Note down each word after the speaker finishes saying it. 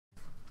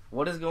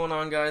What is going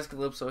on, guys?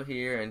 Calypso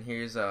here, and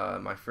here's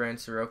my friend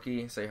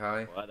Siroky. Say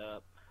hi. What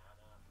up?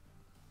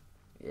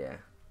 Yeah.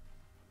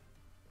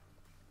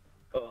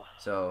 Oh.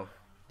 So,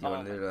 do you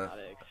want to do the?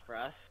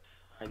 Express?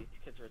 Are these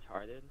kids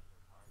retarded?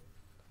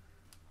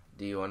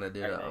 Do you want to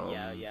do the?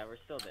 Yeah, we're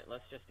still.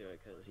 Let's just do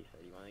it because he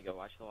said you want to go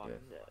watch The Walking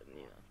Dead,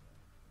 you know.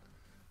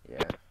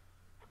 Yeah.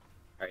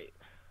 All right.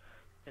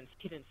 Since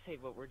he didn't say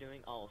what we're doing,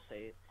 I'll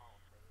say it.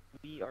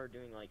 We are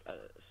doing like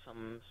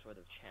some sort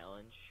of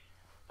challenge.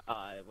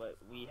 What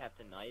we have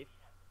to knife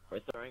or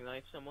throwing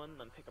knife someone,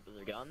 then pick up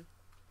their gun.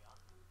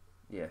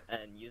 Yeah.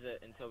 And use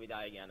it until we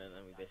die again, and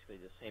then we basically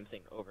do the same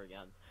thing over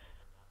again.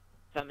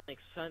 If that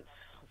makes sense,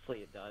 hopefully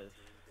it does.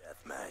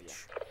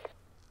 Deathmatch.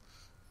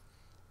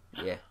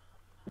 Yeah.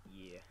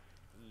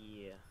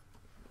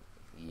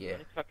 Yeah.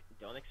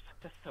 Don't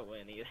expect us to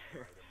win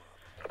either.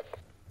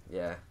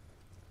 Yeah.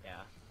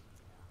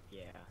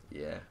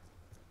 Yeah.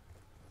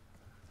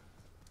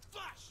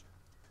 Flash.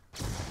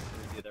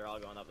 Dude, they're all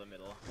going up the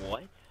middle.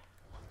 What?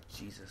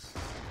 Jesus.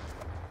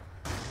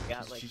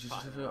 Got like Jesus.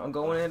 5. I'm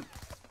going in.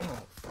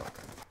 Oh fuck.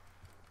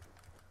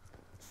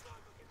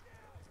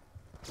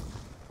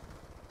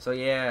 So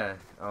yeah.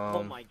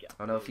 Oh my God. I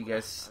don't know if you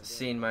guys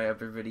seen my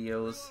other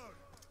videos.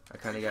 I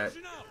kind of got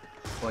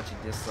a bunch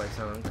of dislikes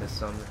on them because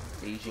some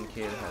Asian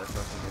kid had a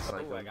fucking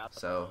dislike on them.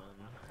 So.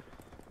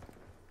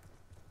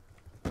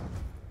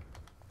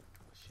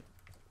 Shit.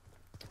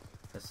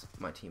 That's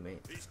my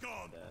teammate. He's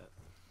gone.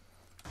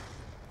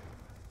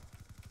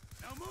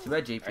 Too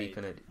bad JP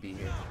couldn't be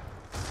here.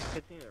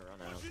 Good thing to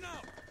run out.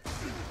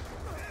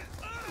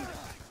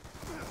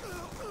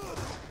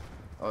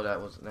 Oh, that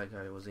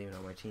guy wasn't even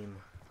on my team.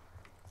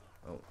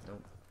 Oh, no.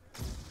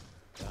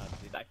 God,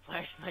 dude, I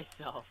flashed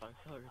myself. I'm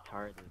so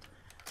retarded.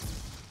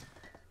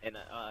 And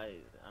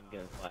I'm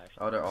getting flashed.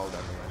 Oh, they're all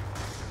down the line.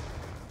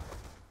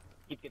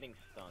 Keep getting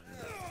stunned.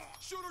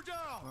 Shoot her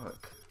down.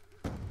 Fuck.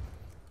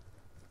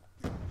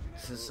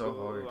 This is so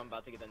hard. Ooh, I'm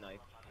about to get a knife.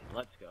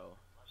 Let's go.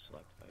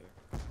 Select fire.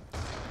 Go.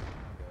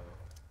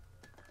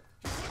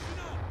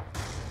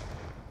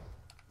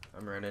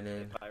 I'm running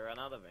in. If I run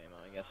out of ammo,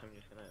 I guess I'm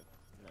just gonna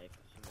knife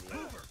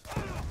somebody else.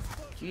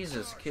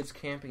 Jesus, kid's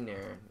camping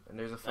there, and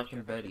there's a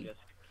fucking Betty.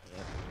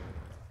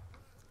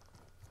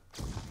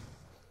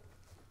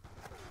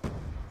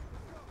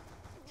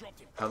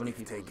 How many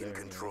people are there?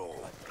 Control.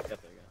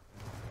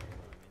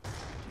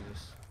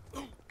 Jesus.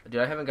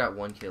 Dude, I haven't got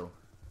one kill.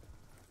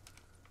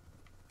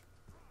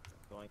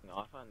 Going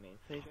off on main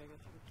stage, I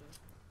guess you could say.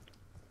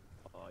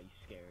 Oh, you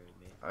scared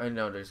me. I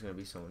know there's gonna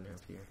be someone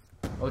up here.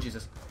 Oh,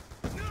 Jesus.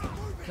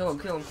 Kill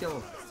him.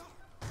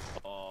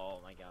 Oh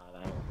my God, I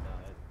almost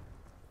died.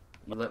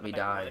 You let me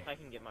die. What if I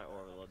can get my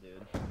orbital,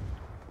 dude?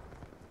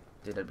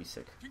 Dude, that'd be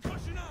sick.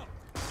 Concussion out.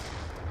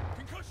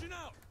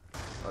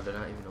 Oh, they're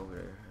not even over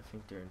there. I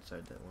think they're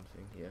inside that one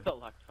thing. Yeah.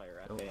 Select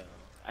fire. Oh. Okay,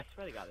 I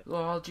swear to God.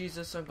 Oh,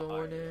 Jesus, I'm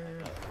going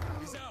in.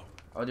 He's out.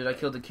 Oh, dude, I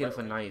killed the kid with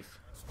a knife.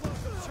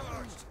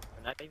 Charged.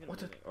 We're not even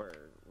What winning, or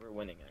we're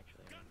winning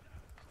actually.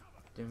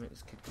 Damn it,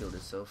 this kid killed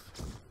himself.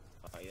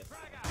 Oh yes.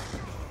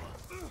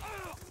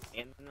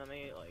 And then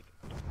they like.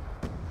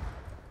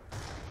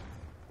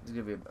 There's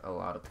gonna be a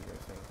lot of people, I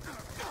think.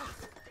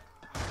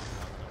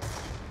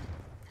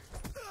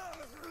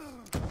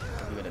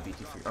 I'm gonna beat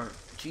you for your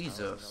Jesus.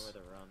 I don't know where to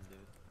run,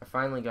 dude. I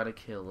finally got a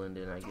kill and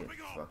then I get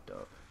fucked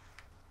up.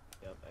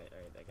 Yep,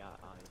 I got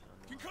eyes on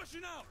me.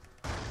 Concussion out.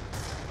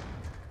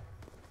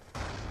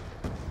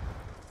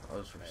 I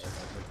was from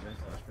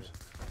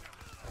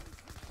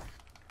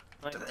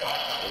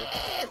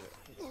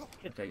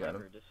Okay, got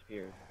him.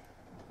 Disappeared.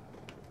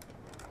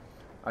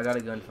 I got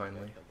a gun finally.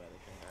 Alright,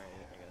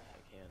 I guess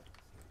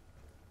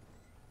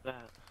I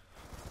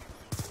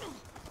can.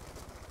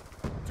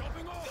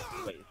 Jumping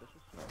off. Wait, is this a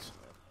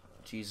sniper?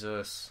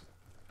 Jesus.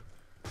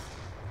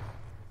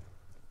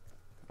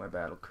 My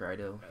battle cry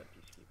though.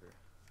 Peacekeeper.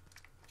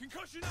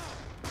 Concussion out.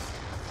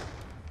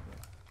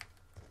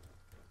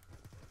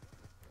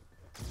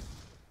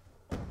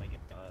 Oh my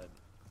God.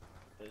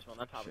 There's one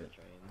on top of the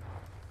train.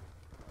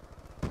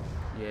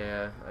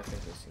 Yeah, I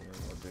think I seen him.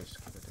 Oh, there's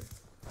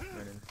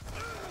running.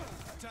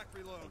 Attack Oh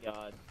reload. my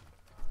God.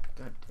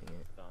 God dang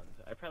it. Stunned.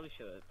 I probably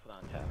should have put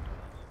on tap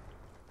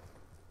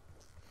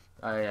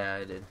Oh yeah,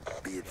 I did.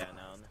 Be it. for this. Yeah,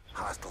 no.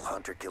 Hostile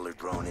hunter-killer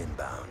drone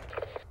inbound.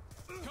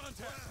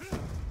 Contact.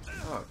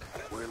 Fuck.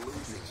 We're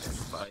losing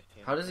this fight.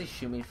 How does he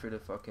shoot me for the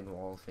fucking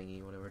wall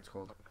thingy, whatever it's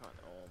called?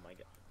 Oh my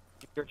God.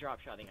 You're drop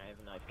shotting. I have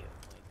a knife kit.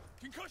 Like,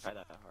 Concussion. try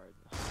that hard.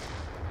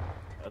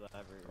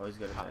 Oh, he's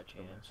got a Hot knife.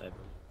 chance.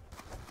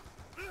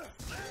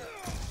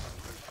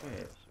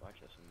 Shit. Watch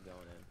this. I'm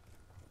going in.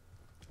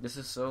 This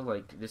is so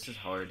like, this is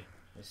hard.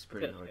 This is a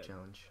pretty hard Good.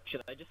 challenge.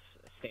 Should I just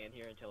stand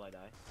here until I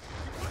die?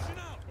 Concussion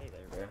out. Hey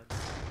there, Yeah. bud.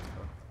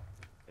 Oh.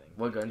 Kidding.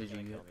 What gun He's did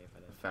you gonna get? kill me if I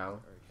A didn't. foul? Or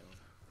kill him.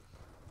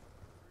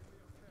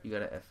 You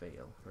got a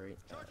FAL, right?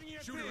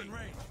 Shooter in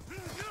range.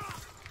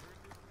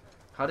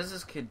 How does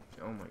this kid?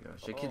 Oh my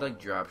gosh, that kid like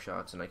drop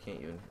shots and I can't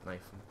even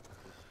knife him.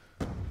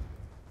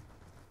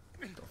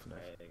 Dolphin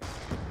knife. Alright,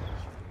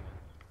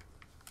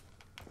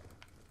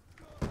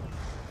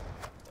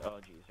 Oh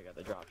jeez, I got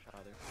the drop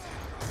shot.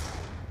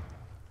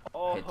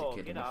 hit the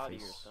kid get in the out of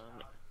face. here,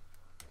 son.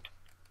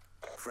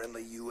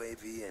 Friendly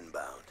UAV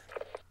inbound.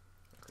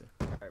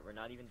 Alright, we're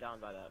not even down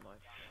by that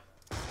much.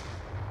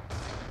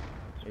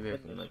 Maybe I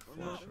can like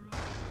flash him.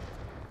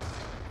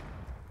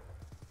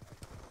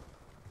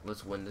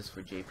 Let's win this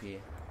for JP.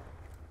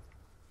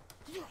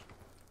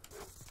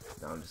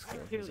 No, I'm just I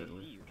kidding. clearly He's see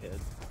ugly. you, kid.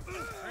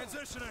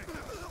 Transitioning.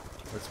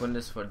 Let's win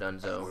this for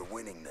Dunzo. We're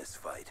winning this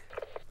fight.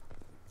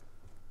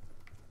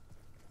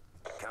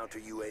 Counter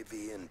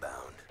UAV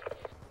inbound.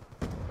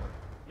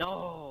 No!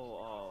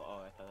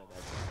 Oh, I thought I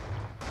died.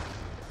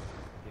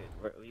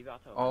 Dude, we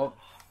about to Oh.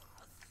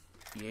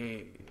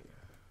 Yeah.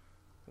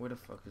 Where the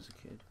fuck is the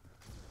kid?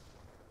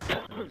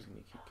 Oh, he's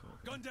gonna keep coming.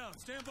 Gun down.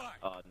 Stand by.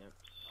 Oh, no.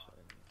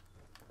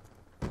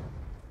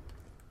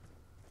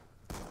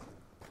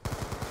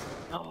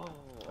 No!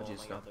 Oh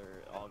just my god,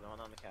 they're all going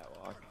on the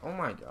catwalk. Oh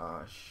my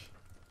gosh.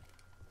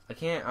 I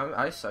can't.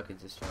 I suck at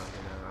this challenge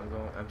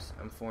now.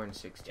 I'm 4 and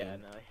 16. Yeah,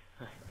 no,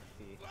 I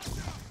see.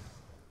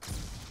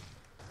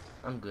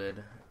 I'm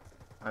good.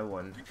 I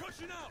won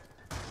Concussion out.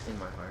 in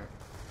my heart.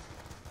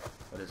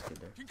 What is kid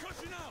there?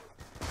 Concussion out.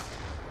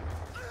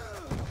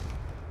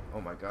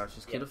 Oh my gosh,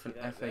 this kid with an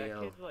that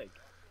FAL. kid's like...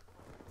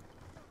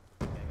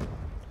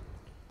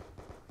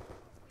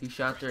 He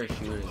shot their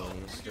shooting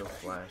and he still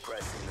flashed.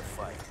 Pressing the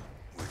fight.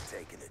 We're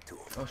taking it to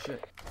him. Oh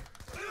shit.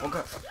 Oh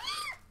god.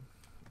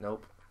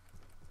 Nope.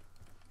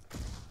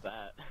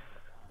 That.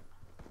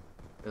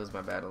 It was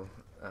my battle,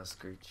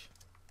 Screech.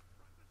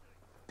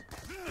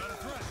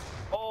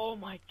 Oh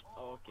my...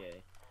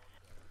 Okay.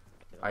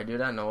 I do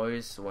that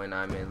noise when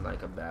I'm in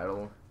like a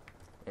battle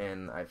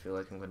and I feel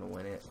like I'm gonna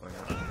win it or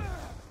not.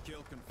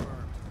 Kill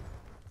confirmed.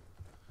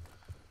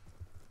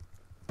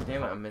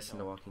 Damn it, I'm missing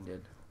The Walking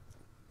Dead.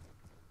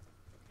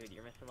 Dude,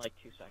 you're missing like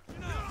 2 seconds.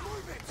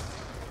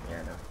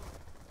 Yeah, no.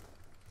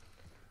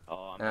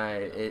 Oh,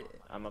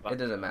 I'm about It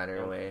to doesn't go. matter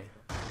Okay. away.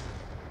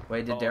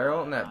 Wait, did Oh,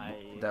 Daryl and I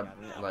that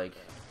got like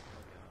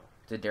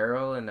did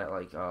Daryl and that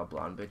like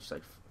blonde bitch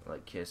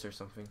like kiss or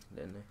something?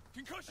 Didn't they?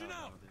 Concussion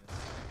out.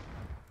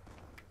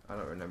 I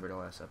don't remember the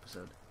last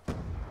episode.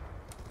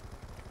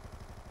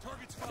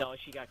 Target's found. No,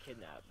 she got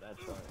kidnapped.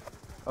 That's why.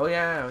 Oh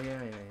yeah,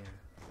 yeah.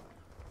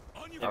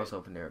 On your I was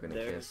hoping they were gonna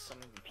There's kiss. some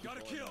people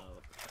Gotta kill.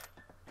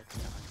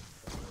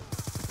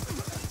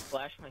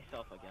 Flash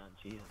myself again,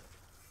 Jesus.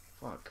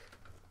 Fuck.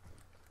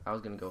 I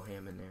was gonna go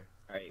ham in there.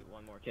 Alright,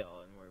 one more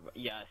kill and we're...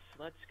 Yes,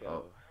 let's go.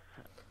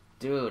 Oh.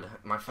 Dude,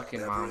 my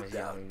fucking mom is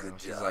yelling now.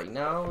 She's like,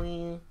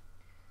 no.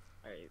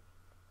 Alright.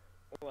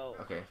 Well,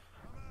 Okay.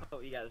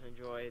 hope you guys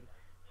enjoyed.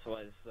 This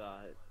was,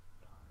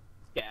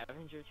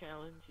 Scavenger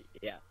Challenge?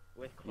 Yeah,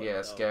 with clips.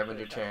 Yeah, so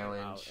Scavenger check them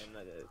out Challenge. in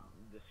the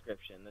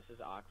description. This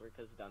is awkward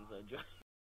because Dunzo joined.